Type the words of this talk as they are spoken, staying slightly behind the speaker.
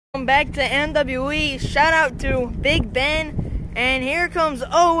back to MWE. Shout out to Big Ben. And here comes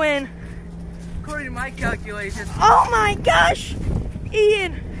Owen. According to my calculations. Oh my gosh!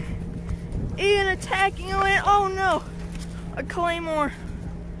 Ian attacking Owen. Oh no! A claymore.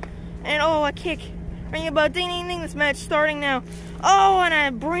 And oh, a kick. Ring a bell. Ding ding ding. This match starting now. Oh, and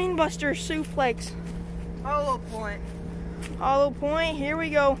a brainbuster suplex. Hollow point. Hollow point. Here we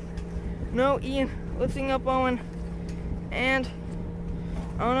go. No, Ian lifting up Owen. And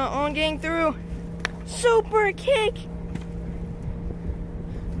oh no, Owen getting through. Super kick.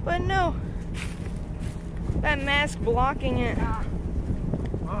 But no. That mask blocking it.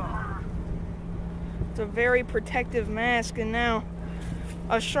 It's a very protective mask, and now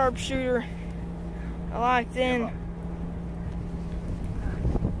a sharpshooter locked in.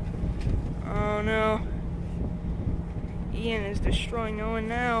 Oh no. Ian is destroying Owen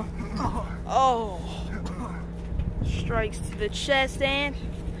now. Oh. Strikes to the chest and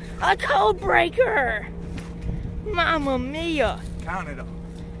a code breaker. Mamma mia. Count it up.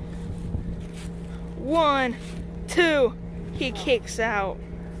 1, 2. He kicks out.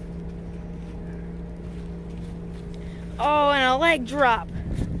 Oh, and a leg drop.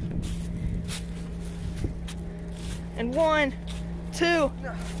 And 1, 2.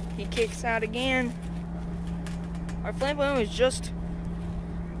 He kicks out again. Our flame balloon was just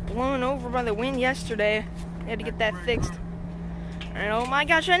blown over by the wind yesterday. We had to get that fixed. And oh my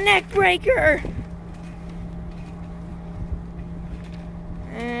gosh, a neck breaker!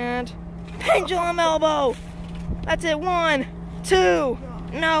 And pendulum elbow! That's it. 1, 2.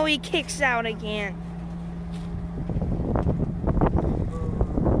 No, he kicks out again.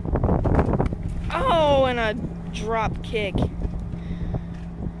 Oh, and a drop kick.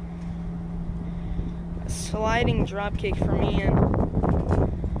 A sliding drop kick from Ian.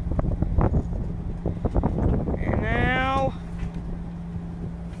 And now,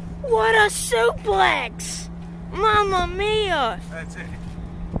 what a suplex! Mamma mia! That's it.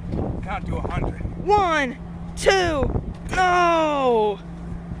 Count to 100. 1, 2. No!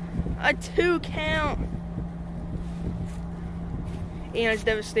 A 2 count. Ian is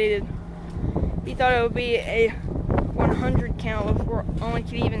devastated. He thought it would be a 100 count before Owen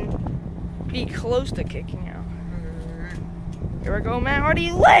could even be close to kicking out. Here we go, Matt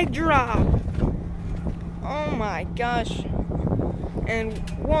Hardy leg drop. Oh my gosh. And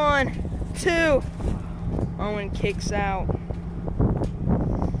 1, 2. Owen kicks out.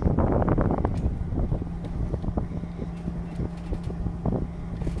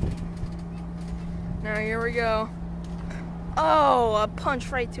 Now here we go. Oh, a punch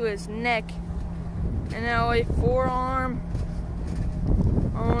right to his neck. And now a forearm.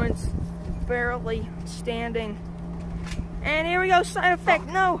 Owen's barely standing. And here we go, side effect,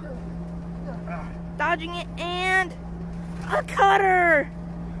 no. Dodging it, and a cutter.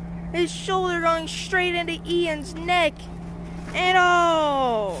 His shoulder going straight into Ian's neck. And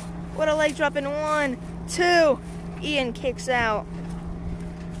oh, what a leg drop in 1, 2. Ian kicks out.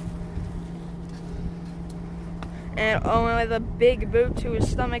 And Owen with a big boot to his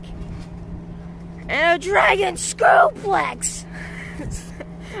stomach. And a dragon suplex!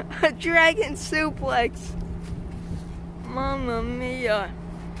 A dragon suplex. Mamma mia.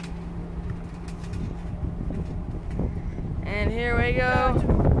 And here we go.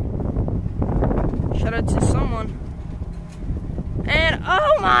 Shout out to someone. And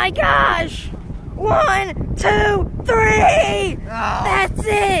oh my gosh! 1, 2, 3! No. That's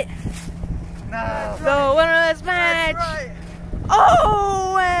it! No. The winner of this match! Right.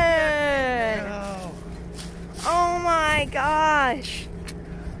 Owen! No. Oh my gosh!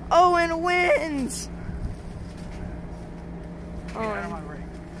 Owen wins! Get out of my ring.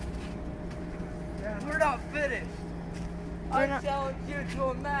 We're not finished. We're I not- challenge you to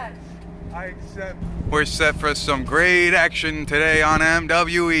a match. I accept. We're set for some great action today on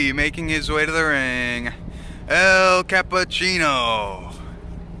MWE. Making his way to the ring, El Cappuccino.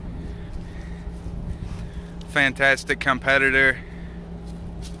 Fantastic competitor.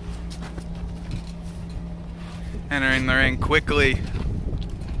 Entering the ring quickly.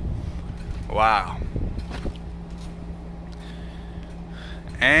 Wow.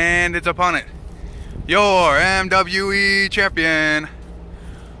 And its opponent, your MWE champion,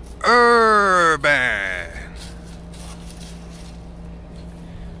 Urban.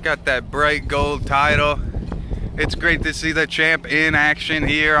 Got that bright gold title. It's great to see the champ in action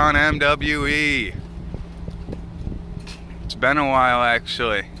here on MWE. It's been a while,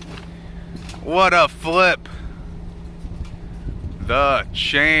 actually. What a flip. The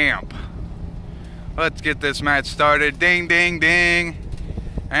champ. Let's get this match started. Ding, ding, ding.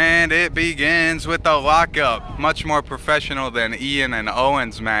 And it begins with the lockup. Much more professional than Ian and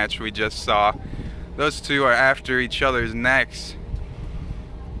Owen's match we just saw. Those two are after each other's necks.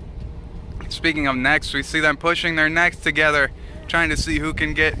 Speaking of necks, we see them pushing their necks together, trying to see who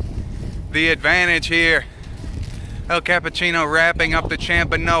can get the advantage here. El Cappuccino wrapping up the champ,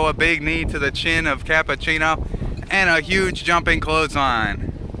 but no, a big knee to the chin of Cappuccino and a huge jumping clothesline.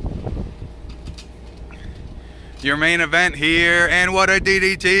 Your main event here, and what a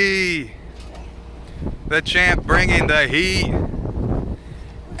DDT! The champ bringing the heat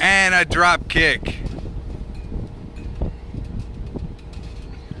and a drop kick.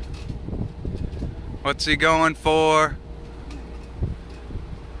 What's he going for?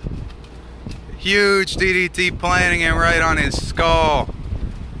 Huge DDT, planting it right on his skull.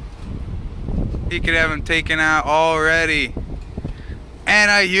 He could have him taken out already.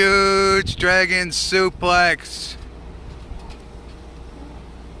 And a huge dragon suplex.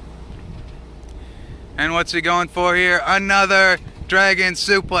 And what's he going for here? Another dragon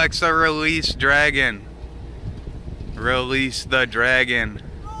suplex, a release dragon. Release the dragon.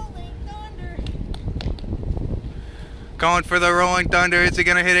 Rolling Thunder. Going for the Rolling Thunder. Is he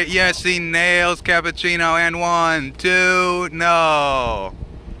going to hit it? Yes, he nails Cappuccino. And 1, 2, no.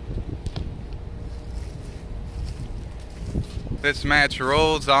 This match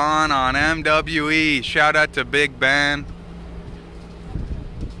rolls on MWE. Shout out to Big Ben,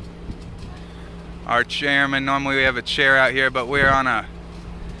 our chairman. Normally we have a chair out here, but we're on a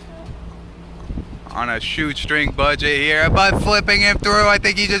shoestring budget here. But flipping him through, I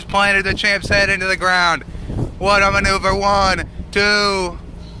think he just planted the champ's head into the ground. What a maneuver. 1, 2.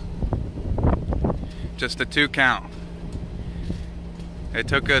 Just a 2 count. It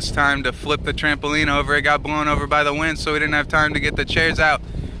took us time to flip the trampoline over. It got blown over by the wind, so we didn't have time to get the chairs out.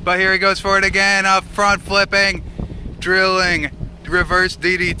 But here he goes for it again. Up front flipping, drilling, reverse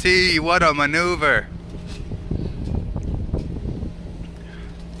DDT. What a maneuver.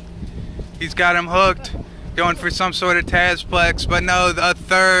 He's got him hooked. Going for some sort of Tazplex, but no, a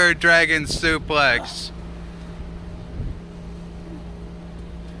third dragon suplex.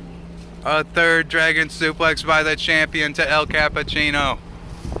 A third dragon suplex by the champion to El Cappuccino.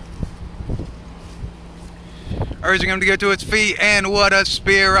 Urging him to get to his feet, and what a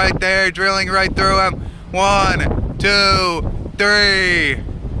spear right there, drilling right through him. 1, 2, 3.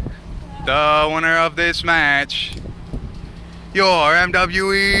 The winner of this match, your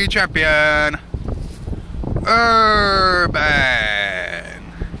MWE champion, Urban.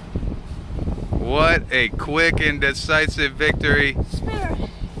 What a quick and decisive victory. Spirit.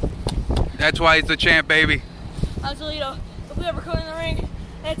 That's why he's the champ, baby. Angelito, if we ever come in the ring,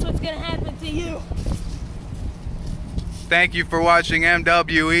 that's what's gonna happen to you. Thank you for watching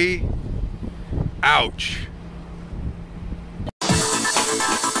MWE. Ouch.